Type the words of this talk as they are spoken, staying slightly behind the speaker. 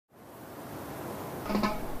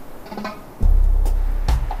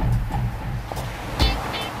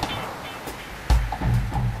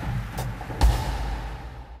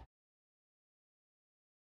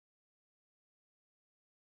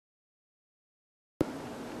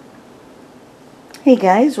Hey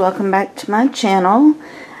guys, welcome back to my channel.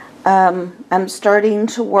 I'm starting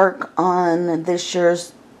to work on this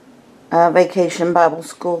year's Vacation Bible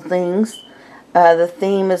School things. The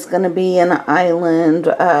theme is going to be an island,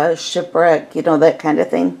 shipwreck, you know, that kind of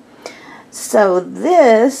thing. So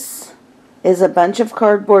this is a bunch of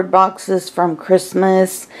cardboard boxes from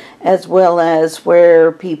Christmas, as well as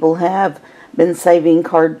where people have been saving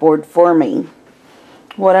cardboard for me.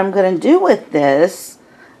 What I'm going to do with this,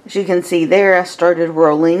 as you can see there, I started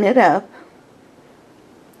rolling it up.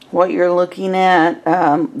 What you're looking at,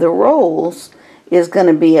 the rolls, is going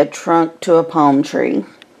to be a trunk to a palm tree.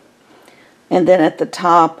 And then at the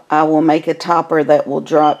top, I will make a topper that will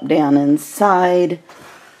drop down inside.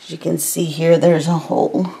 As you can see here, there's a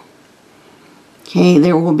hole. Okay,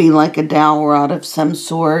 there will be like a dowel rod of some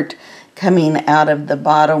sort coming out of the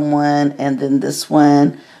bottom one, and then this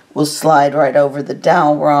one will slide right over the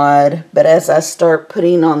dowel rod. But as I start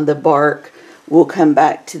putting on the bark, we'll come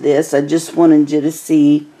back to this. I just wanted you to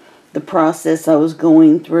see the process I was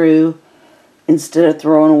going through. Instead of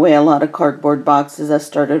throwing away a lot of cardboard boxes, I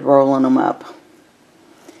started rolling them up.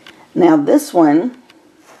 Now this one,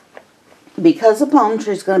 because the palm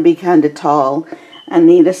tree is going to be kind of tall, I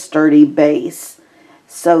need a sturdy base.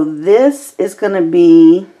 So this is going to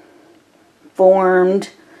be formed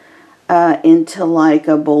into like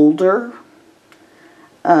a boulder,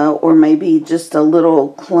 or maybe just a little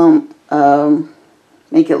clump,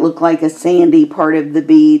 make it look like a sandy part of the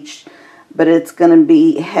beach, but it's going to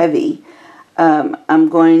be heavy. I'm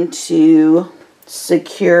going to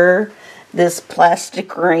secure this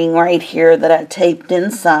plastic ring right here that I taped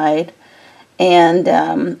inside, and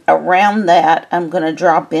around that I'm going to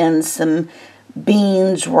drop in some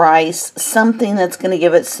beans, rice, something that's going to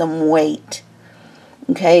give it some weight.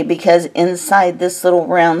 Okay, because inside this little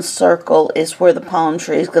round circle is where the palm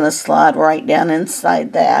tree is going to slide right down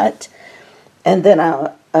inside that. And then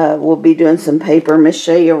I will be doing some paper mache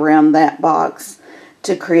around that box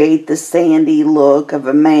to create the sandy look of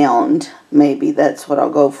a mound. Maybe that's what I'll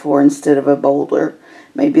go for instead of a boulder.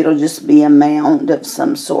 Maybe it'll just be a mound of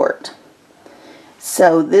some sort.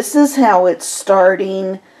 So this is how it's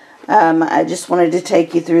starting. I just wanted to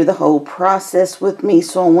take you through the whole process with me,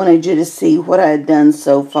 so I wanted you to see what I had done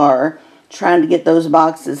so far, trying to get those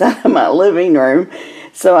boxes out of my living room.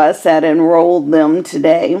 So I sat and rolled them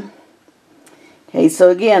today. Okay,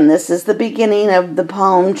 so again, this is the beginning of the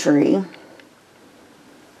palm tree.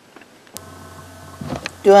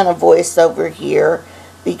 Doing a voiceover here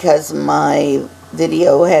because my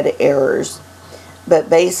video had errors. But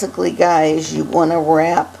basically, guys, you want to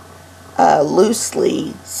wrap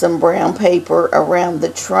loosely some brown paper around the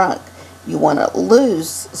trunk. You want it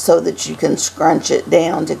loose so that you can scrunch it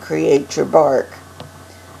down to create your bark.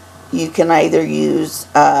 You can either use,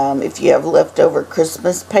 if you have leftover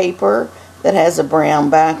Christmas paper that has a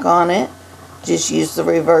brown back on it, just use the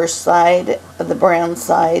reverse side of the brown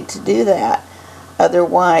side to do that.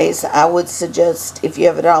 Otherwise, I would suggest, if you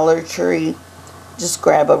have a Dollar Tree, just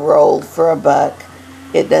grab a roll for $1.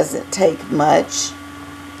 It doesn't take much.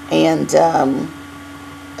 And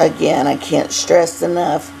again, I can't stress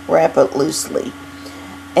enough, wrap it loosely.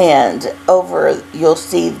 And over, you'll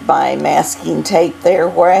see my masking tape there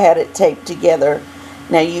where I had it taped together.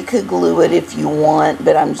 Now you could glue it if you want,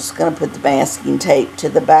 but I'm just going to put the masking tape to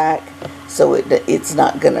the back so it's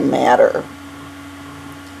not going to matter.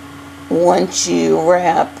 Once you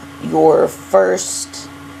wrap your first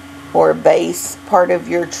or base part of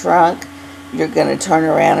your trunk, you're going to turn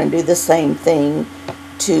around and do the same thing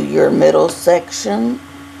to your middle section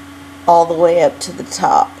all the way up to the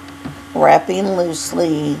top, wrapping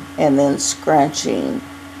loosely and then scrunching.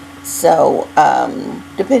 So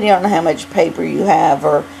depending on how much paper you have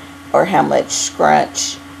or how much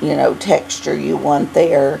scrunch, you know, texture you want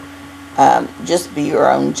there, just be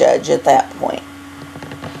your own judge at that point.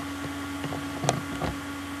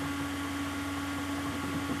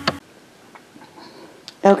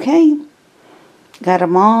 Okay, got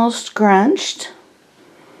them all scrunched.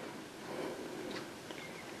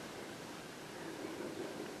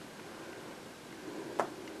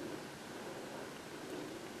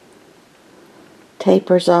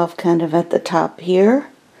 Tapers off kind of at the top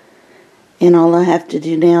here, and all I have to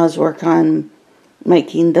do now is work on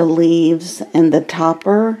making the leaves and the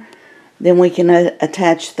topper. Then we can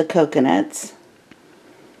attach the coconuts.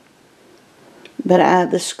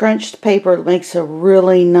 But the scrunched paper makes a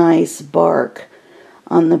really nice bark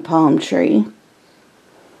on the palm tree.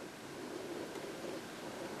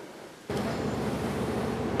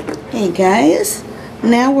 Hey guys,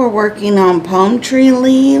 now we're working on palm tree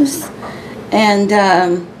leaves. And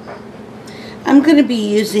I'm going to be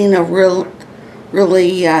using a real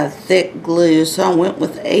really thick glue, so I went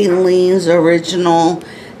with Aleene's original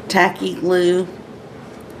tacky glue.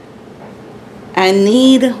 I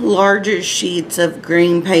need larger sheets of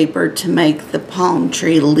green paper to make the palm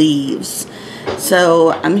tree leaves.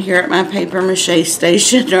 So I'm here at my paper mache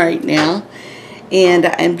station right now, and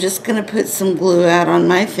I'm just going to put some glue out on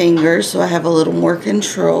my fingers so I have a little more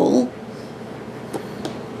control.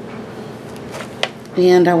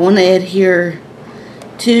 And I want to adhere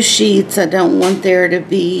 2 sheets. I don't want there to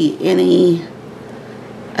be any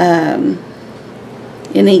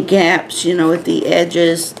gaps, you know, at the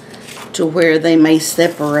edges to where they may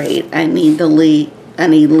separate. I need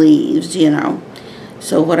leaves, you know.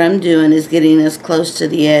 So what I'm doing is getting as close to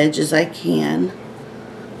the edge as I can.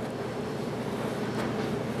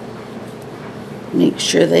 Make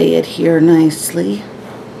sure they adhere nicely.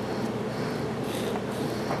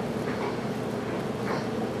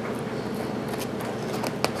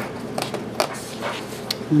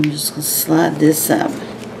 I'm just going to slide this up.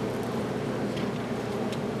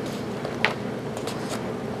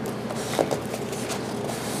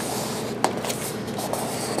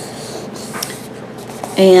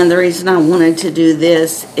 And the reason I wanted to do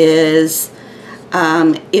this is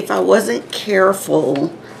if I wasn't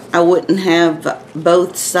careful, I wouldn't have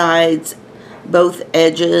both sides, both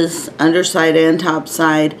edges, underside and top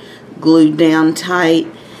side, glued down tight.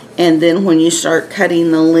 And then when you start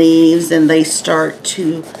cutting the leaves and they start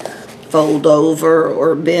to fold over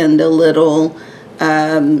or bend a little,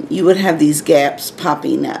 you would have these gaps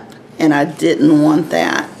popping up. And I didn't want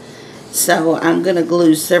that. So I'm going to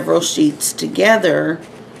glue several sheets together.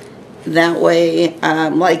 That way,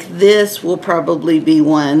 like this will probably be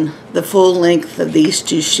one. The full length of these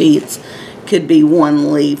 2 sheets could be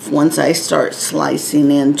one leaf once I start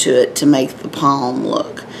slicing into it to make the palm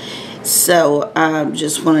look. So I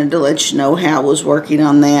just wanted to let you know how I was working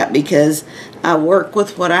on that, because I work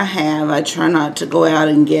with what I have. I try not to go out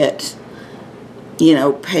and get, you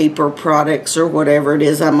know, paper products or whatever it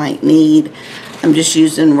is I might need. I'm just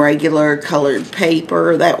using regular colored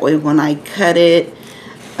paper. That way when I cut it,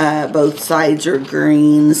 both sides are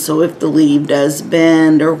green. So if the leaf does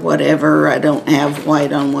bend or whatever, I don't have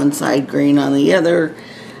white on one side, green on the other.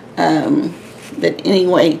 But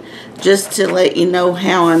anyway, just to let you know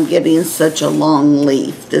how I'm getting such a long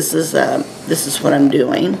leaf. This is what I'm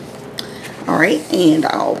doing. All right, and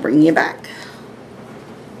I'll bring you back.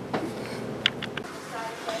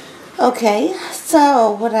 Okay,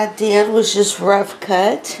 so what I did was just rough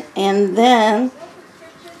cut, and then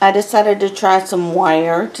I decided to try some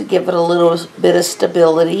wire to give it a little bit of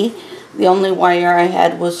stability. The only wire I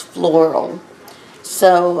had was floral.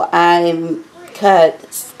 So I cut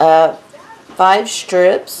 5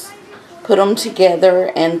 strips, put them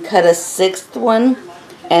together, and cut a 6th one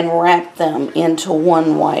and wrap them into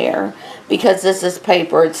 1 wire. Because this is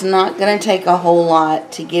paper, it's not going to take a whole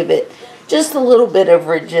lot to give it just a little bit of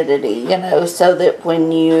rigidity, you know, so that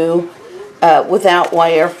when you, without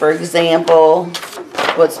wire, for example,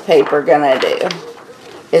 what's paper going to do?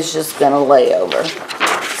 It's just going to lay over.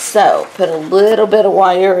 So, put a little bit of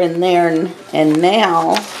wire in there, and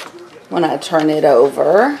now, when I turn it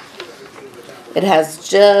over, it has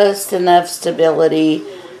just enough stability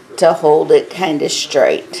to hold it kind of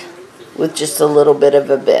straight with just a little bit of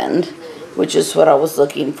a bend, which is what I was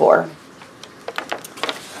looking for.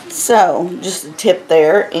 So, just a tip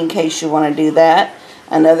there in case you want to do that.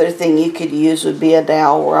 Another thing you could use would be a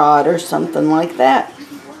dowel rod or something like that.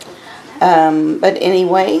 But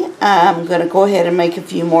anyway, I'm going to go ahead and make a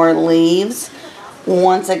few more leaves.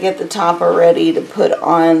 Once I get the topper ready to put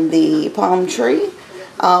on the palm tree,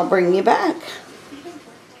 I'll bring you back.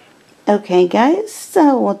 Okay guys,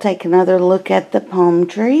 so we'll take another look at the palm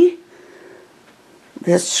tree.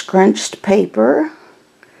 This scrunched paper,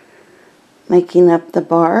 making up the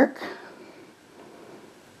bark.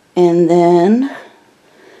 And then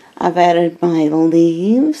I've added my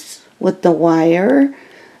leaves with the wire.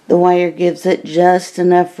 The wire gives it just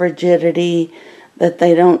enough rigidity that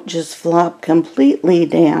they don't just flop completely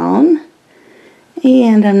down.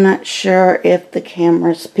 And I'm not sure if the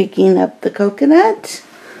camera's picking up the coconut.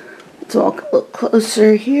 Let's walk a little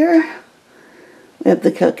closer here. We have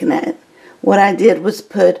the coconut. What I did was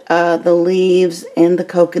put the leaves and the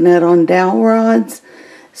coconut on dowel rods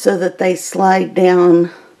so that they slide down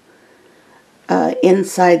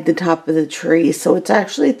inside the top of the tree. So it's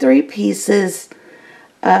actually 3 pieces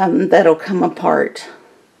that'll come apart.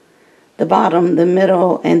 The bottom, the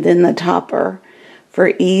middle, and then the topper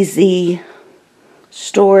for easy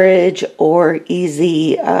storage or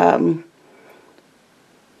easy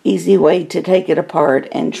way to take it apart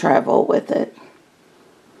and travel with it.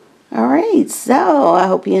 Alright, so I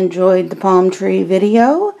hope you enjoyed the palm tree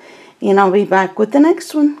video, and I'll be back with the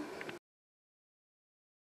next one.